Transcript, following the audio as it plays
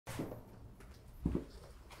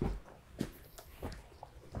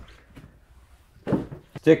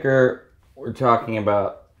Sticker we're talking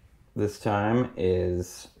about this time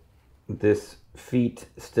is this feet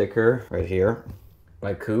sticker right here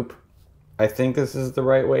by Coop. I think this is the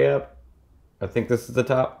right way up. I think this is the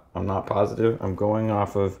top. I'm not positive. I'm going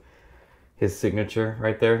off of his signature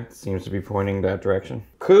right there. It seems to be pointing that direction.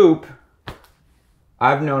 Coop,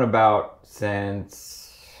 I've known about since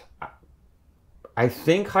I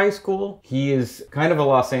think high school. He is kind of a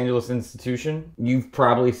Los Angeles institution. You've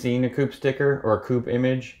probably seen a Coop sticker or a Coop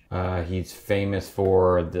image. He's famous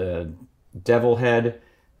for the devil head,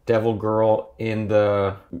 devil girl. In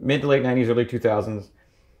the mid to late 90s, early 2000s,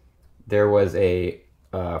 there was a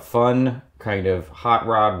fun kind of hot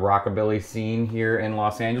rod rockabilly scene here in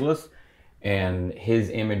Los Angeles, and his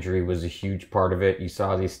imagery was a huge part of it. You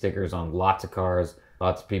saw these stickers on lots of cars,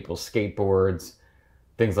 lots of people's skateboards,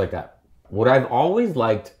 things like that. What I've always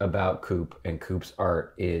liked about Coop and Coop's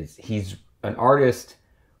art is he's an artist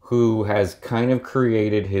who has kind of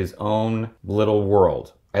created his own little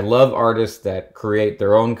world. I love artists that create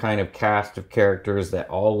their own kind of cast of characters that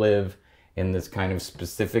all live in this kind of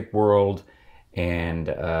specific world, and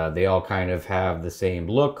they all kind of have the same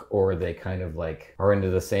look, or they kind of like are into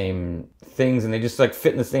the same things, and they just like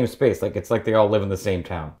fit in the same space. Like it's like they all live in the same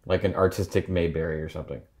town, like an artistic Mayberry or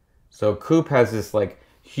something. So Coop has this like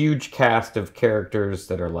huge cast of characters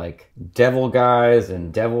that are like devil guys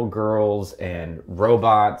and devil girls and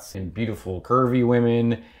robots and beautiful curvy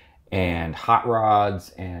women and hot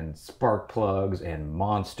rods and spark plugs and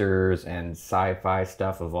monsters and sci-fi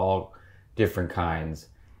stuff of all different kinds.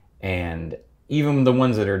 And even the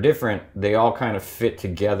ones that are different, they all kind of fit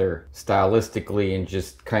together stylistically and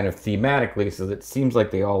just kind of thematically, so that it seems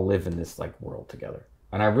like they all live in this like world together.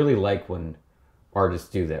 And I really like when artists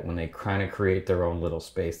do that, when they kind of create their own little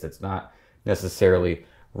space that's not necessarily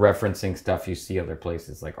referencing stuff you see other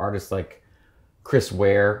places. Like artists like Chris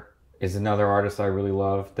Ware is another artist I really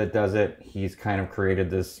love that does it. He's kind of created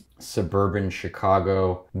this suburban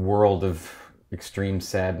Chicago world of extreme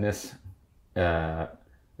sadness.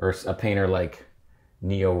 Or a painter like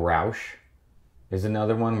Neo Rausch is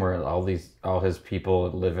another one, where all his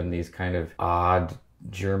people live in these kind of odd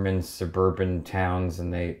German suburban towns,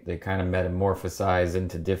 and they kind of metamorphosize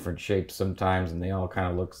into different shapes sometimes, and they all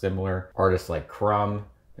kind of look similar. Artists like Crumb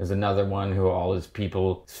is another one, who all his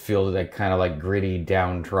people feel like kind of like gritty,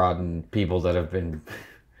 downtrodden people that have been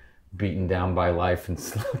beaten down by life and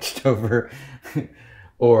slouched over.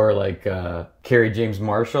 Or like Kerry James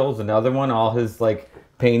Marshall's another one. All his like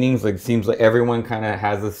paintings, like seems like everyone kind of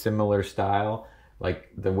has a similar style, like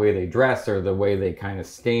the way they dress or the way they kind of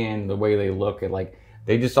stand, the way they look, at like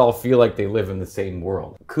they just all feel like they live in the same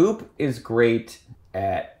world. Coop is great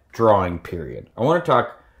at drawing, period. I want to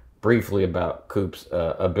talk briefly about Coop's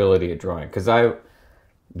ability at drawing, because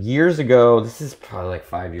years ago, this is probably like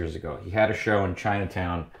 5 years ago, he had a show in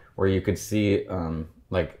Chinatown where you could see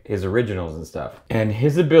like his originals and stuff. And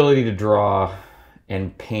his ability to draw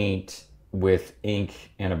and paint with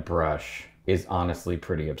ink and a brush is honestly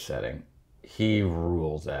pretty upsetting. He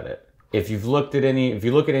rules at it. If you look at any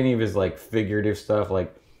of his like figurative stuff,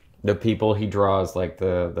 like the people he draws, like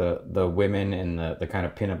the women and the kind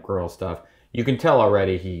of pinup girl stuff, you can tell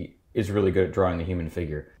already he is really good at drawing the human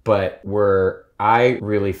figure. But where I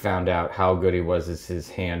really found out how good he was is his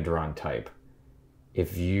hand-drawn type.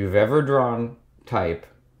 If you've ever drawn type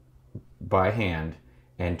by hand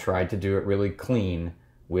and tried to do it really clean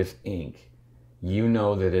with ink, you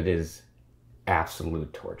know that it is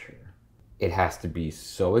absolute torture. It has to be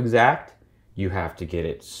so exact. You have to get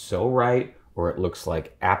it so right, or it looks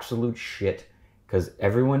like absolute shit, because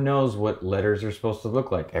everyone knows what letters are supposed to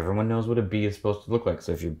look like. Everyone knows what a B is supposed to look like.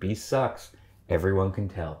 So if your B sucks, everyone can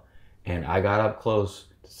tell. And I got up close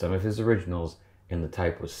to some of his originals, and the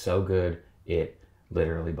type was so good, it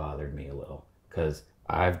literally bothered me a little, because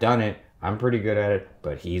I've done it. I'm pretty good at it,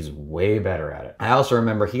 but he's way better at it. I also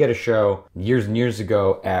remember he had a show years and years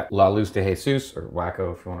ago at La Luz de Jesus, or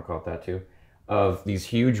Wacko if you want to call it that too, of these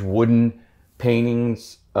huge wooden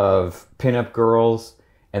paintings of pinup girls,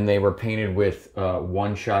 and they were painted with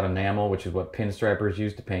one-shot enamel, which is what pinstripers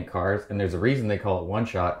use to paint cars. And there's a reason they call it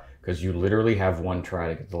one-shot, because you literally have one try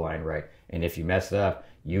to get the line right. And if you mess it up,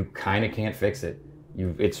 you kind of can't fix it. They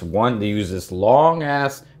use this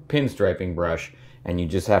long-ass pinstriping brush, and you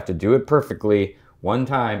just have to do it perfectly one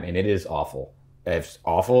time, and it is awful. It's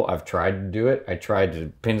awful. I've tried to do it. I tried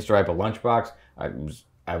to pinstripe a lunchbox.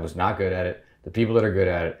 I was not good at it. The people that are good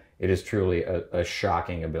at it, it is truly a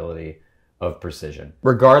shocking ability of precision.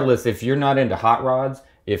 Regardless, if you're not into hot rods,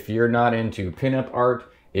 if you're not into pinup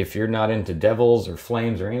art, if you're not into devils or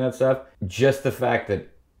flames or any of that stuff, just the fact that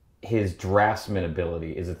his draftsman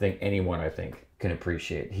ability is a thing anyone, I think, can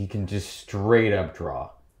appreciate. He can just straight up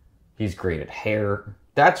draw. He's great at hair.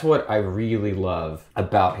 That's what I really love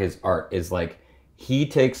about his art, is like he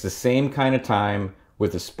takes the same kind of time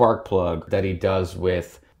with a spark plug that he does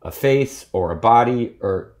with a face or a body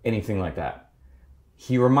or anything like that.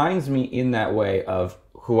 He reminds me in that way of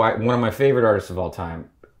one of my favorite artists of all time,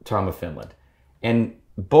 Tom of Finland. And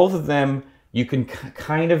both of them you can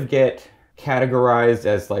kind of get categorized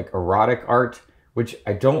as like erotic art, which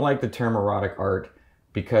I don't like the term erotic art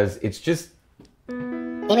because it's just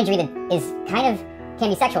imagery that is kind of can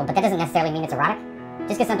be sexual, but that doesn't necessarily mean it's erotic.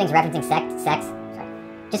 Just because something's referencing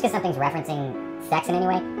just because something's referencing sex in any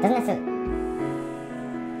way doesn't necessarily.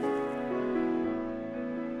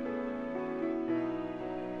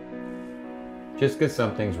 Just because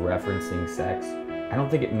something's referencing sex, I don't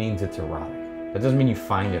think it means it's erotic. That doesn't mean you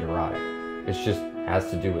find it erotic. It just has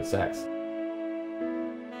to do with sex.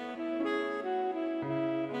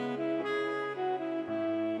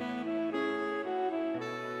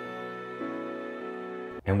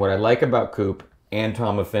 And what I like about Coop and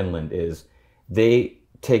Tom of Finland is they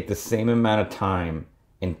take the same amount of time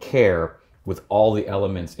and care with all the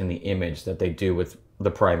elements in the image that they do with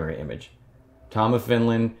the primary image. Tom of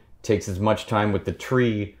Finland takes as much time with the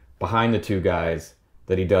tree behind the two guys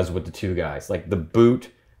that he does with the two guys. Like the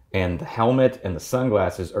boot and the helmet and the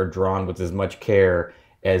sunglasses are drawn with as much care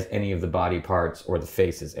as any of the body parts or the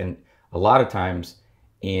faces. And a lot of times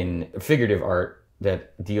in figurative art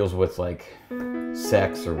that deals with like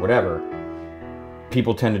sex or whatever,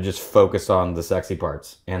 people tend to just focus on the sexy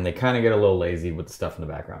parts and they kind of get a little lazy with the stuff in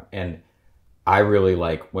the background. And I really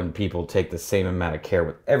like when people take the same amount of care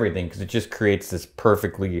with everything because it just creates this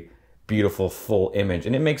perfectly beautiful full image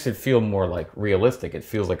and it makes it feel more like realistic. It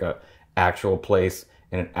feels like a actual place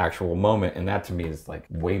in an actual moment, and that to me is like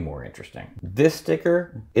way more interesting. This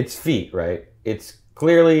sticker, it's feet, right? It's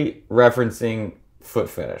clearly referencing foot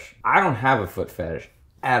fetish. I don't have a foot fetish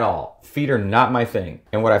at all. Feet are not my thing.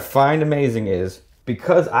 And what I find amazing is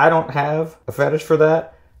because I don't have a fetish for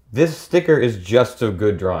that, this sticker is just a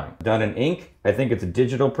good drawing. Done in ink. I think it's a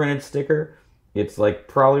digital printed sticker. It's like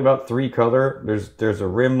probably about 3 color. There's a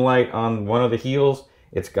rim light on one of the heels.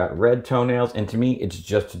 It's got red toenails, and to me, it's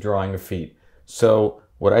just a drawing of feet. So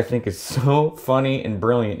what I think is so funny and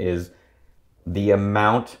brilliant is the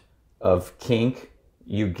amount of kink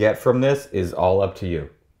you get from this is all up to you.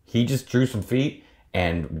 He just drew some feet,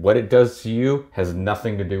 and what it does to you has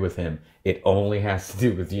nothing to do with him. It only has to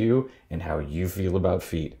do with you and how you feel about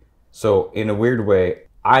feet. So in a weird way,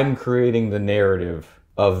 I'm creating the narrative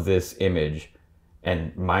of this image,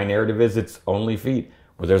 and my narrative is it's only feet.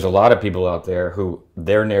 But there's a lot of people out there who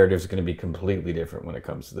their narrative is going to be completely different when it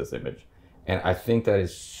comes to this image. And I think that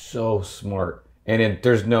is so smart. And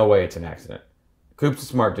there's no way it's an accident. Coop's a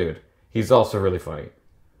smart dude. He's also really funny.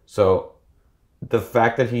 So the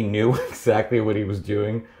fact that he knew exactly what he was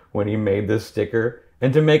doing when he made this sticker,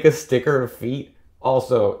 and to make a sticker of feet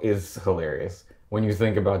also is hilarious. When you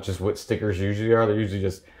think about just what stickers usually are, they're usually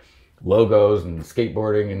just logos and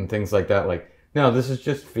skateboarding and things like that. Like, no, this is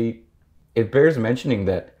just feet. It bears mentioning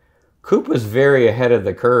that Coop was very ahead of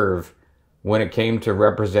the curve when it came to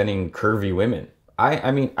representing curvy women.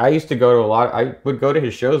 I mean, I used to go to I would go to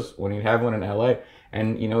his shows when he'd have one in LA,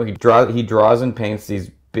 and you know, he draws and paints these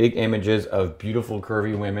big images of beautiful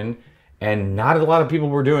curvy women, and not a lot of people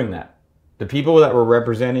were doing that. The people that were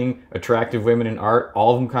representing attractive women in art,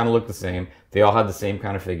 all of them kind of looked the same. They all had the same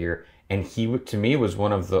kind of figure, and he, to me, was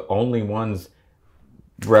one of the only ones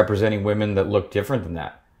representing women that looked different than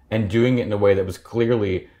that, and doing it in a way that was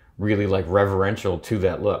clearly really like reverential to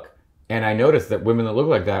that look. And I noticed that women that looked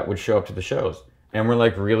like that would show up to the shows and were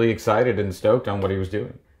like really excited and stoked on what he was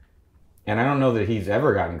doing. And I don't know that he's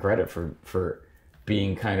ever gotten credit for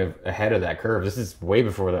being kind of ahead of that curve. This is way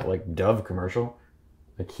before that like Dove commercial.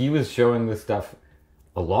 Like, he was showing this stuff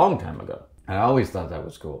a long time ago. And I always thought that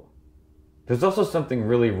was cool. There's also something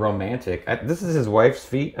really romantic. This is his wife's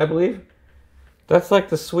feet, I believe. That's like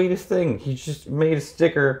the sweetest thing. He just made a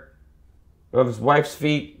sticker of his wife's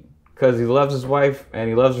feet because he loves his wife and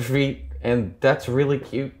he loves her feet. And that's really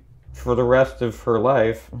cute. For the rest of her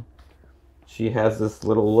life, she has this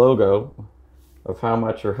little logo of how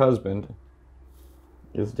much her husband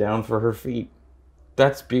is down for her feet.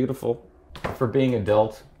 That's beautiful. For being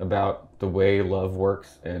adult about the way love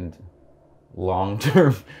works and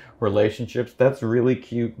long-term relationships, that's really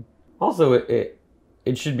cute. Also, it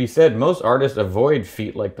should be said, most artists avoid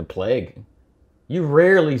feet like the plague. You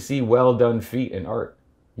rarely see well-done feet in art.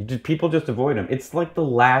 People just avoid them. It's like the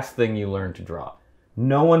last thing you learn to draw.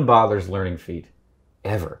 No one bothers learning feet,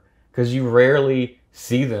 ever. Because you rarely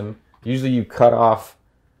see them. Usually you cut off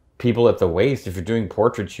people at the waist. If you're doing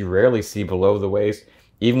portraits, you rarely see below the waist.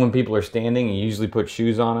 Even when people are standing, you usually put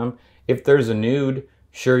shoes on them. If there's a nude,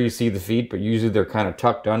 sure, you see the feet, but usually they're kind of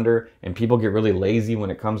tucked under, and people get really lazy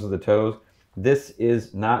when it comes to the toes. This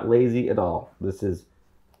is not lazy at all. This is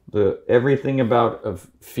everything about of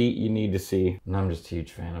feet you need to see. And I'm just a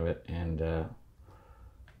huge fan of it. And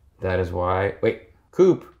that is why,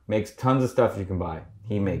 Coop makes tons of stuff you can buy.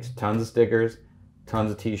 He makes tons of stickers,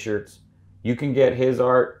 tons of t-shirts. You can get his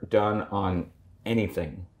art done on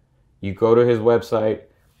anything. You go to his website,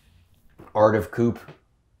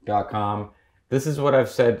 artofcoop.com. This is what I've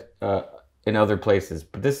said in other places,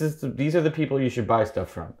 but these are the people you should buy stuff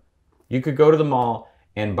from. You could go to the mall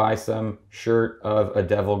and buy some shirt of a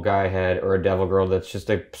devil guy head or a devil girl that's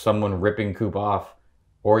just someone ripping Coop off,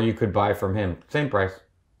 or you could buy from him. Same price.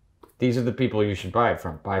 These are the people you should buy it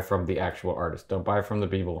from. Buy from the actual artist. Don't buy from the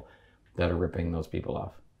people that are ripping those people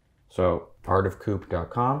off. So,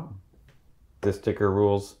 artofcoop.com. This sticker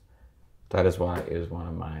rules. That is why it is one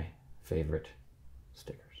of my favorite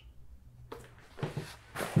stickers.